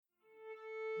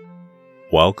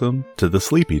Welcome to the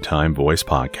Sleepy Time Voice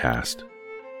Podcast,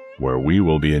 where we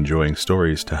will be enjoying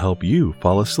stories to help you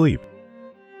fall asleep.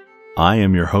 I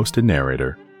am your host and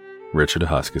narrator, Richard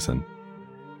Huskisson.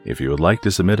 If you would like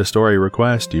to submit a story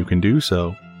request, you can do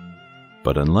so.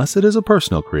 But unless it is a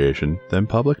personal creation, then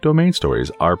public domain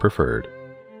stories are preferred.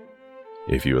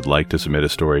 If you would like to submit a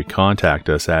story, contact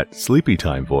us at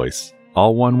Sleepytime Voice,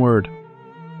 all one word,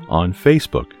 on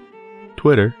Facebook,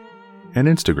 Twitter, and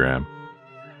Instagram.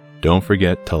 Don't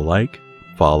forget to like,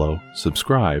 follow,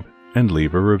 subscribe, and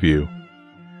leave a review.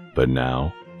 But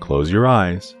now, close your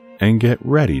eyes and get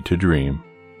ready to dream.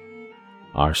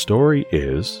 Our story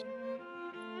is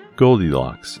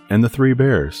Goldilocks and the Three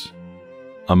Bears,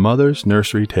 a mother's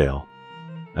nursery tale,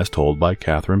 as told by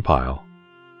Catherine Pyle.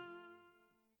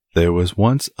 There was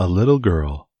once a little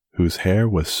girl whose hair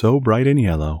was so bright and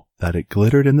yellow that it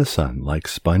glittered in the sun like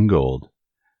spun gold.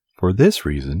 For this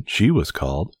reason, she was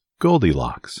called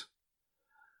Goldilocks.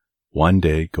 One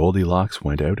day, Goldilocks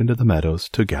went out into the meadows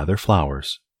to gather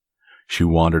flowers. She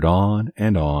wandered on,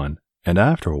 and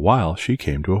after a while she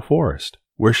came to a forest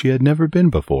where she had never been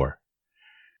before.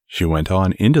 She went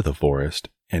on into the forest,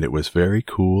 and it was very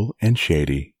cool and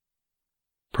shady.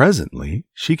 Presently,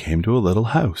 she came to a little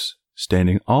house,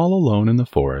 standing all alone in the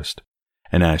forest,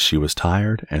 and as she was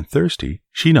tired and thirsty,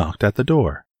 she knocked at the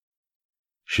door.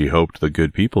 She hoped the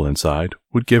good people inside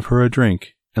would give her a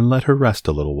drink and let her rest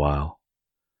a little while.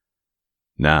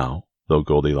 Now, though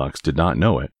Goldilocks did not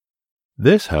know it,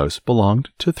 this house belonged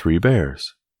to three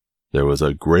bears. There was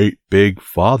a great big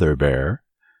father bear,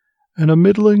 and a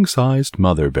middling-sized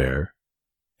mother bear,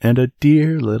 and a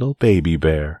dear little baby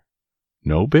bear,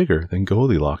 no bigger than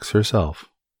Goldilocks herself.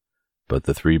 But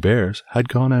the three bears had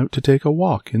gone out to take a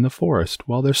walk in the forest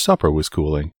while their supper was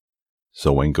cooling,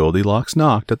 so when Goldilocks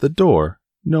knocked at the door,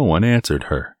 no one answered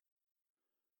her.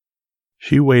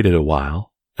 She waited a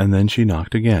while, and then she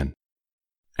knocked again,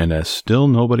 and as still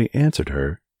nobody answered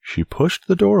her, she pushed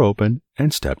the door open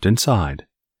and stepped inside.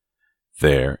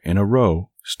 There, in a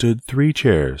row, stood three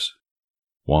chairs.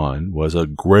 One was a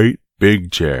great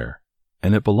big chair,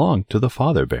 and it belonged to the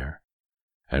father bear,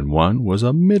 and one was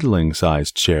a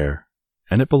middling-sized chair,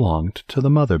 and it belonged to the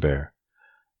mother bear,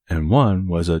 and one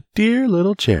was a dear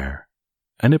little chair,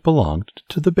 and it belonged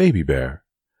to the baby bear,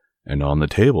 and on the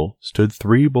table stood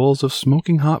 3 bowls of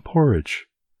smoking hot porridge.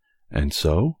 And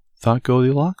so, thought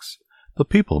Goldilocks, the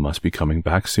people must be coming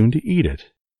back soon to eat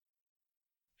it.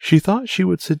 She thought she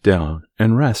would sit down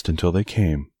and rest until they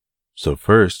came. So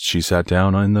first she sat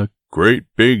down in the great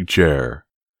big chair,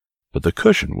 but the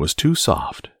cushion was too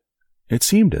soft. It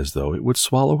seemed as though it would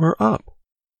swallow her up.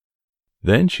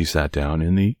 Then she sat down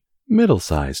in the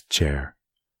middle-sized chair,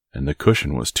 and the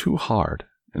cushion was too hard,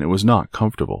 and it was not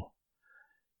comfortable.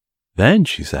 Then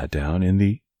she sat down in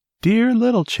the dear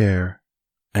little chair,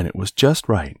 and it was just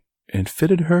right, and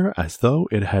fitted her as though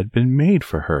it had been made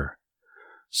for her.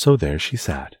 So there she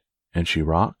sat, and she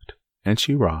rocked, and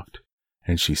she rocked,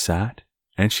 and she sat,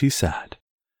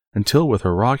 until with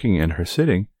her rocking and her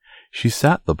sitting, she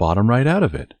sat the bottom right out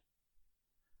of it.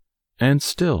 And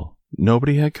still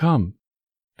nobody had come,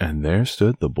 and there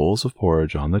stood the bowls of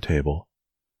porridge on the table.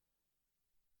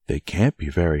 They can't be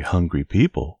very hungry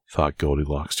people, thought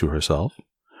Goldilocks to herself,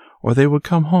 or they would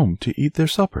come home to eat their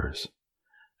suppers.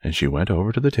 And she went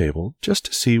over to the table just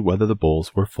to see whether the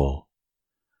bowls were full.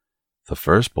 The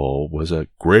first bowl was a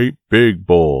great big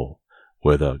bowl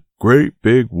with a great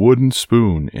big wooden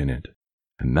spoon in it,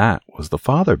 and that was the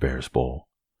father bear's bowl.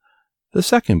 The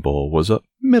second bowl was a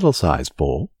middle-sized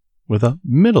bowl with a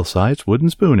middle-sized wooden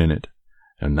spoon in it,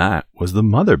 and that was the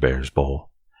mother bear's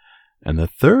bowl. And the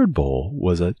third bowl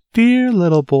was a dear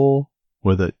little bowl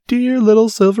with a dear little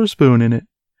silver spoon in it,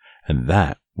 and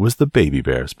that was the baby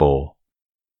bear's bowl.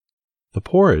 The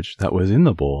porridge that was in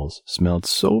the bowls smelled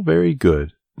so very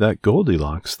good that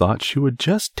Goldilocks thought she would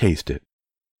just taste it.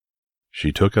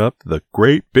 She took up the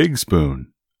great big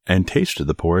spoon and tasted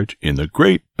the porridge in the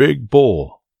great big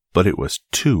bowl, but it was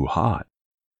too hot.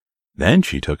 Then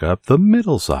she took up the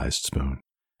middle-sized spoon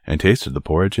and tasted the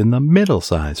porridge in the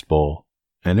middle-sized bowl,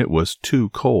 and it was too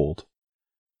cold.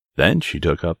 Then she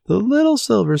took up the little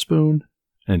silver spoon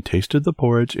and tasted the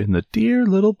porridge in the dear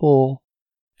little bowl,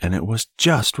 and it was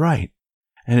just right,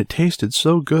 and it tasted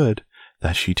so good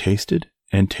that she tasted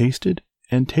and tasted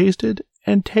and tasted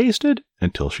and tasted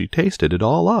until she tasted it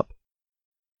all up.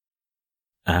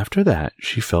 After that,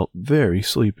 she felt very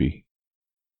sleepy.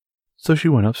 So she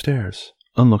went upstairs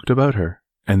and looked about her,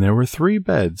 and there were 3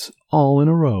 beds all in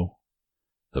a row.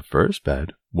 The first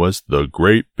bed was the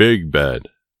great big bed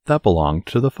that belonged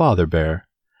to the father bear,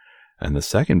 and the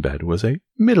second bed was a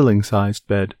middling-sized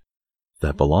bed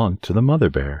that belonged to the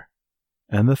mother bear,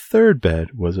 and the third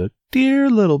bed was a dear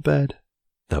little bed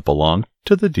that belonged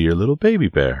to the dear little baby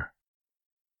bear.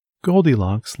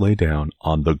 Goldilocks lay down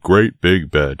on the great big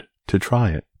bed to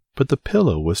try it, but the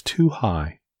pillow was too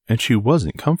high, and she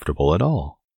wasn't comfortable at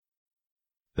all.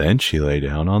 Then she lay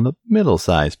down on the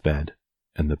middle-sized bed,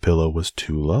 and the pillow was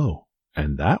too low,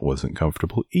 and that wasn't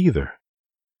comfortable either.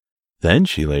 Then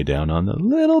she lay down on the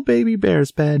little baby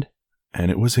bear's bed,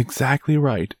 and it was exactly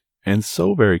right, and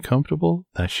so very comfortable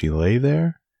that she lay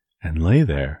there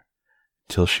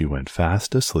till she went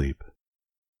fast asleep.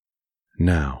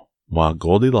 Now, while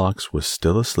Goldilocks was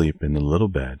still asleep in the little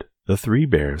bed, the three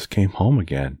bears came home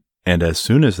again, and as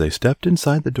soon as they stepped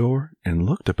inside the door and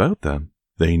looked about them,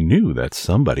 they knew that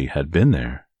somebody had been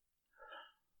there.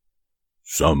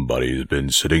 "Somebody's been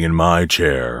sitting in my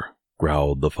chair,"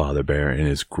 growled the father bear in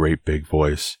his great big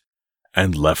voice,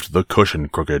 "and left the cushion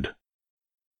crooked."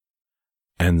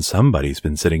 "And somebody's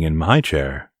been sitting in my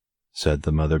chair," said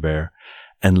the mother bear,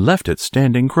 "and left it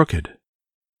standing crooked."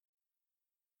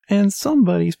 "And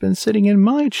somebody's been sitting in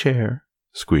my chair,"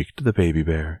 squeaked the baby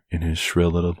bear in his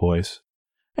shrill little voice,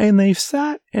 "and they've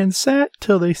sat and sat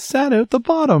till they sat out the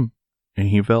bottom." And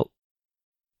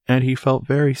he felt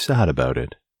very sad about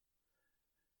it.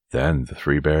 Then the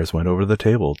three bears went over to the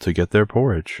table to get their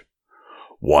porridge.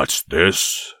 "What's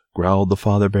this?" growled the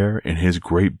father bear in his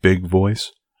great big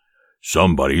voice.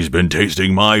 "Somebody's been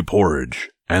tasting my porridge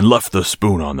and left the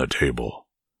spoon on the table."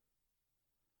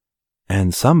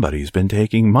 "And somebody's been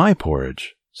taking my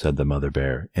porridge," said the mother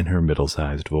bear in her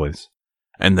middle-sized voice,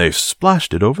 "and they've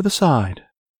splashed it over the side."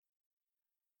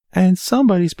 "And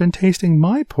somebody's been tasting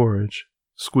my porridge,"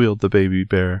 squealed the baby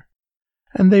bear,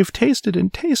 "and they've tasted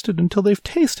and tasted until they've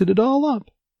tasted it all up."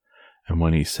 And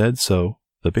when he said so,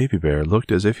 the baby bear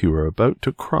looked as if he were about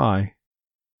to cry.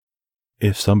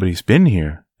 "If somebody's been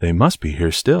here, they must be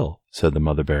here still," said the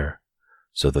mother bear.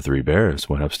 So the three bears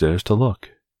went upstairs to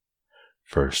look.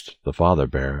 First, the father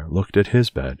bear looked at his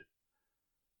bed.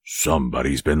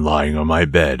 "Somebody's been lying on my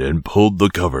bed and pulled the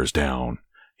covers down,"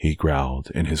 he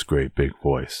growled in his great big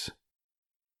voice.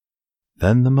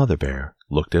 Then the mother bear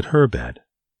looked at her bed.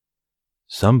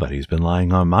 "Somebody's been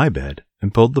lying on my bed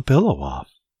and pulled the pillow off,"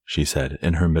 she said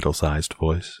in her middle-sized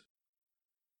voice.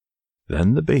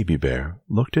 Then the baby bear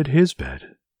looked at his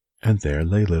bed, and there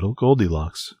lay little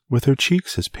Goldilocks, with her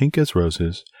cheeks as pink as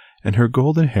roses, and her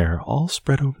golden hair all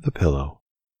spread over the pillow.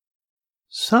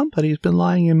 "Somebody's been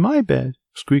lying in my bed,"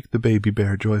 squeaked the baby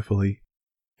bear joyfully,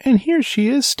 "and here she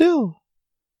is still."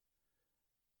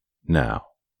 Now,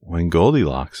 when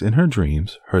Goldilocks in her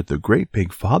dreams heard the great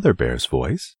big father bear's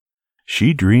voice,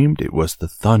 she dreamed it was the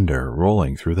thunder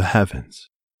rolling through the heavens.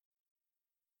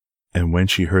 And when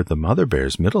she heard the mother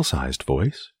bear's middle-sized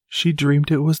voice, she dreamed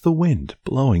it was the wind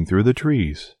blowing through the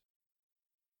trees.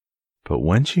 But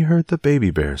when she heard the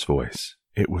baby bear's voice,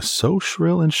 it was so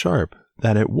shrill and sharp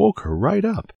that it woke her right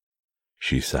up.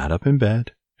 She sat up in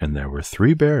bed, and there were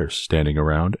three bears standing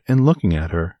around and looking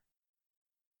at her.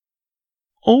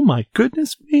 "Oh, my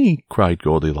goodness me!" cried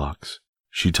Goldilocks.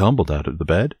 She tumbled out of the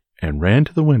bed and ran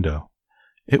to the window.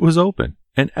 It was open,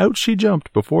 and out she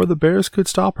jumped before the bears could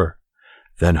stop her.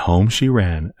 Then home she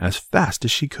ran as fast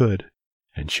as she could,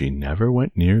 and she never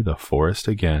went near the forest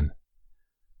again.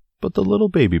 But the little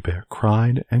baby bear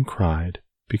cried and cried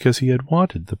because he had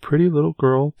wanted the pretty little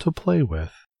girl to play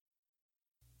with.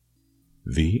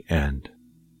 The end.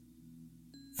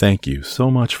 Thank you so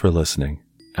much for listening,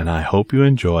 and I hope you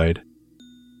enjoyed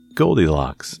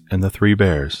Goldilocks and the Three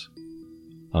Bears,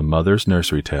 A Mother's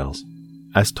Nursery Tales,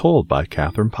 as told by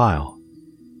Catherine Pyle.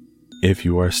 If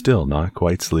you are still not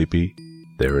quite sleepy,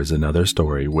 there is another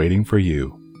story waiting for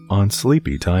you on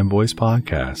Sleepy Time Voice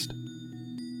Podcast.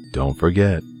 Don't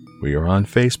forget, we are on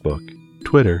Facebook,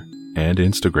 Twitter, and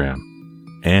Instagram,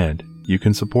 and you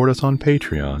can support us on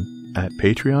Patreon at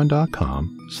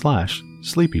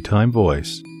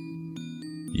patreon.com/sleepytimevoice.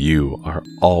 You are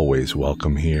always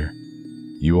welcome here.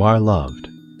 You are loved,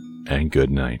 and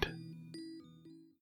good night.